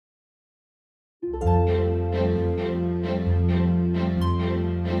Good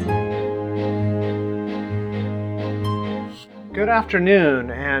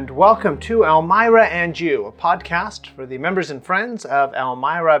afternoon, and welcome to Elmira and You, a podcast for the members and friends of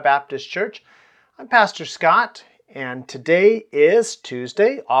Elmira Baptist Church. I'm Pastor Scott, and today is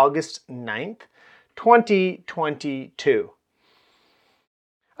Tuesday, August 9th, 2022.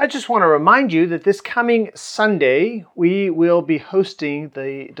 I just want to remind you that this coming Sunday, we will be hosting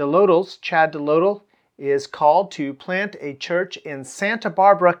the Delodals. Chad Delodal is called to plant a church in Santa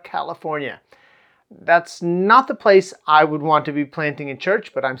Barbara, California. That's not the place I would want to be planting a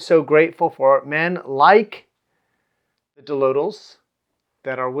church, but I'm so grateful for men like the Delodals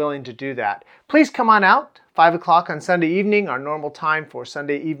that are willing to do that. Please come on out, 5 o'clock on Sunday evening, our normal time for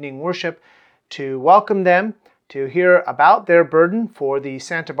Sunday evening worship, to welcome them, to hear about their burden for the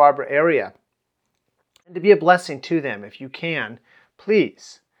Santa Barbara area, and to be a blessing to them. If you can,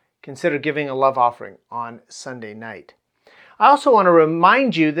 please consider giving a love offering on Sunday night. I also want to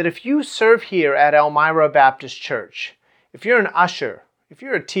remind you that if you serve here at Elmira Baptist Church, if you're an usher, if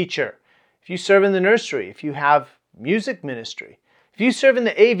you're a teacher, if you serve in the nursery, if you have music ministry, if you serve in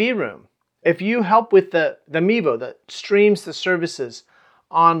the AV room, if you help with the Mevo that streams the services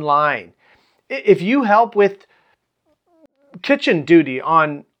online, if you help with kitchen duty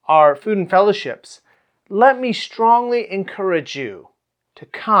on our food and fellowships, let me strongly encourage you to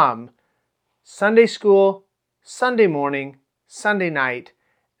come Sunday school, Sunday morning, Sunday night,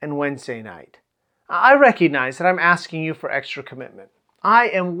 and Wednesday night. I recognize that I'm asking you for extra commitment. I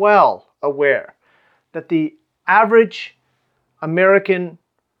am well aware that the average American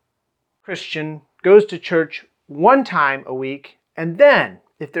Christian goes to church one time a week, and then,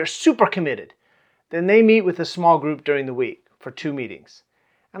 if they're super committed, then they meet with a small group during the week for 2 meetings.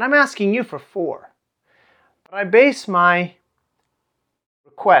 And I'm asking you for 4. But I base my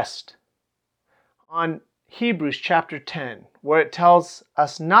request on Hebrews chapter 10, where it tells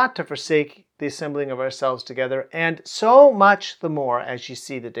us not to forsake the assembling of ourselves together, and so much the more as you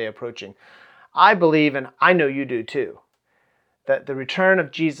see the day approaching. I believe, and I know you do too, that the return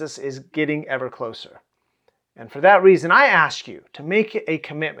of Jesus is getting ever closer. And for that reason, I ask you to make a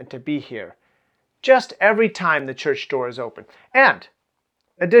commitment to be here just every time the church door is open. And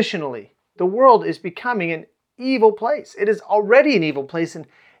additionally, the world is becoming an evil place. It is already an evil place, and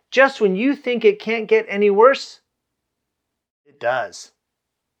just when you think it can't get any worse, it does.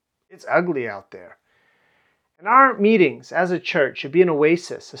 It's ugly out there. And our meetings as a church should be an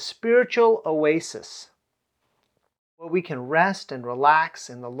oasis, a spiritual oasis, where we can rest and relax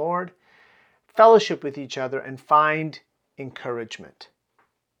in the Lord, fellowship with each other, and find encouragement.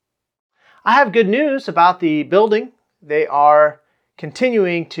 I have good news about the building. They are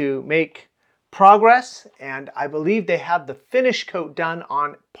continuing to make progress, and I believe they have the finish coat done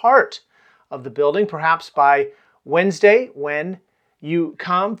on part of the building. Perhaps by Wednesday, when you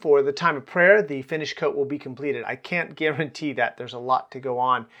come for the time of prayer, the finish coat will be completed. I can't guarantee that. There's a lot to go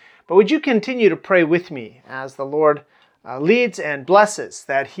on. But would you continue to pray with me as the Lord leads and blesses,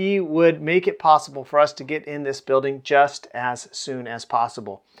 that He would make it possible for us to get in this building just as soon as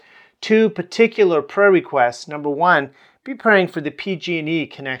possible. 2 particular prayer requests. Number 1, be praying for the PG&E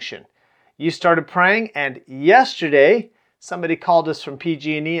connection. You started praying, and yesterday somebody called us from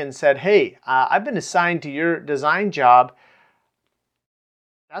PG&E and said, hey, I've been assigned to your design job.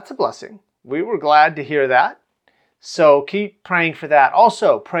 That's a blessing. We were glad to hear that. So keep praying for that.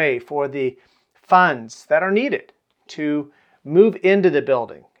 Also pray for the funds that are needed to move into the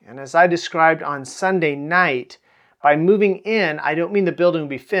building. And as I described on Sunday night, by moving in, I don't mean the building will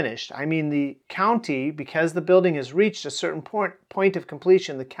be finished. I mean the county, because the building has reached a certain point of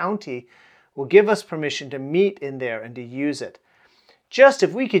completion, the county will give us permission to meet in there and to use it. Just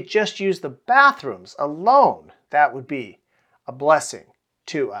if we could just use the bathrooms alone, that would be a blessing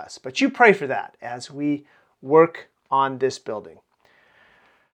to us. But you pray for that as we work on this building.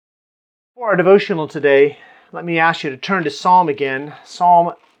 For our devotional today, let me ask you to turn to Psalm again,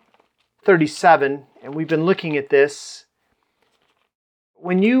 Psalm 37, and we've been looking at this.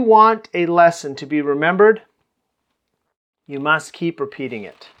 When you want a lesson to be remembered, you must keep repeating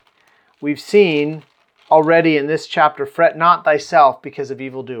it. We've seen already in this chapter, fret not thyself because of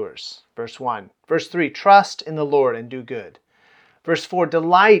evildoers. Verse 1. Verse 3, trust in the Lord and do good. Verse 4,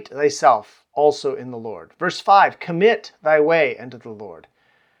 delight thyself also in the Lord. Verse 5, commit thy way unto the Lord.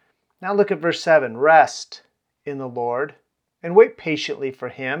 Now look at verse 7, rest in the Lord and wait patiently for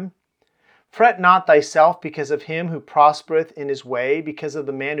Him. Fret not thyself because of him who prospereth in his way, because of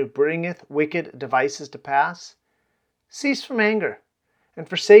the man who bringeth wicked devices to pass. Cease from anger, and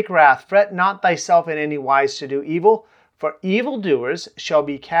forsake wrath. Fret not thyself in any wise to do evil, For evildoers shall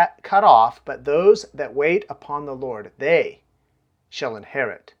be cut off, but those that wait upon the Lord, they shall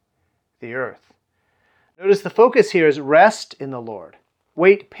inherit the earth. Notice the focus here is rest in the Lord.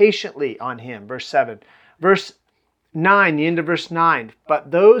 Wait patiently on him, verse 7. Verse 9, the end of verse 9, but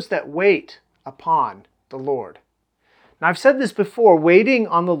those that wait upon the Lord. Now I've said this before, waiting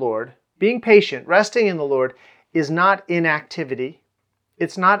on the Lord, being patient, resting in the Lord is not inactivity.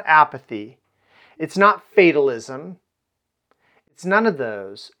 It's not apathy. It's not fatalism. It's none of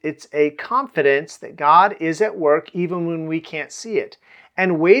those. It's a confidence that God is at work even when we can't see it.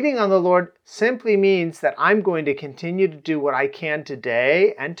 And waiting on the Lord simply means that I'm going to continue to do what I can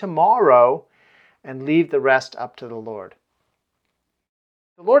today and tomorrow and leave the rest up to the Lord.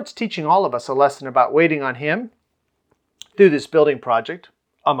 The Lord's teaching all of us a lesson about waiting on him through this building project,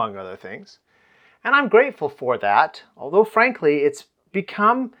 among other things. And I'm grateful for that, although frankly, it's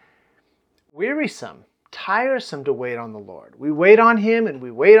become wearisome, tiresome to wait on the Lord. We wait on him and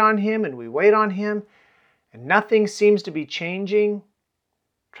we wait on him and we wait on him, and nothing seems to be changing.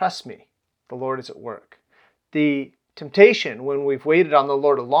 Trust me, the Lord is at work. The temptation when we've waited on the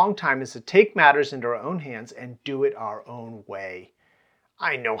Lord a long time is to take matters into our own hands and do it our own way.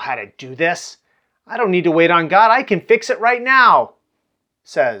 I know how to do this. I don't need to wait on God. I can fix it right now,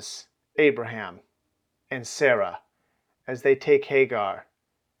 says Abraham and Sarah as they take Hagar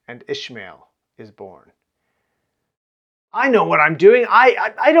and Ishmael is born. I know what I'm doing.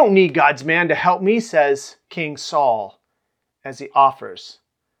 I don't need God's man to help me, says King Saul as he offers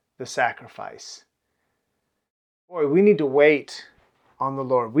the sacrifice. Boy, we need to wait on the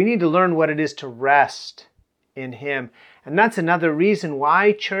Lord. We need to learn what it is to rest in him. And that's another reason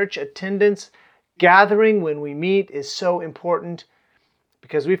why church attendance, gathering when we meet, is so important,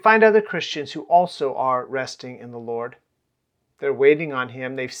 because we find other Christians who also are resting in the Lord. They're waiting on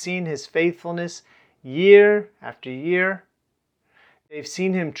him. They've seen his faithfulness year after year. They've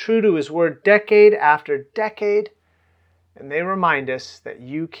seen him true to his word decade after decade. And they remind us that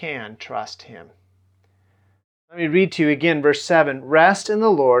you can trust him. Let me read to you again verse 7. Rest in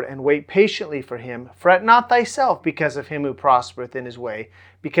the Lord and wait patiently for him. Fret not thyself because of him who prospereth in his way,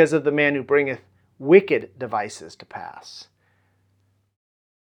 because of the man who bringeth wicked devices to pass.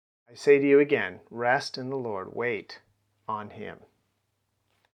 I say to you again, rest in the Lord. Wait on him.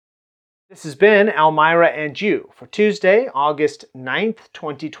 This has been Elmira and You for Tuesday, August 9th,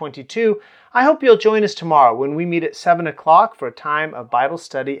 2022. I hope you'll join us tomorrow when we meet at 7 o'clock for a time of Bible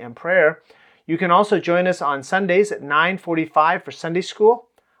study and prayer. You can also join us on Sundays at 9:45 for Sunday school,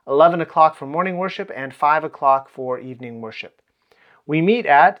 11 o'clock for morning worship, and 5 o'clock for evening worship. We meet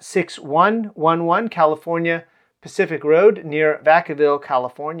at 6111 California Pacific Road near Vacaville,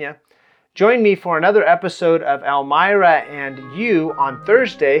 California. Join me for another episode of Elmira and You on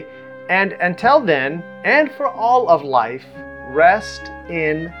Thursday. And until then, and for all of life, rest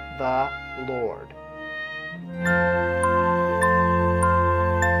in the Lord.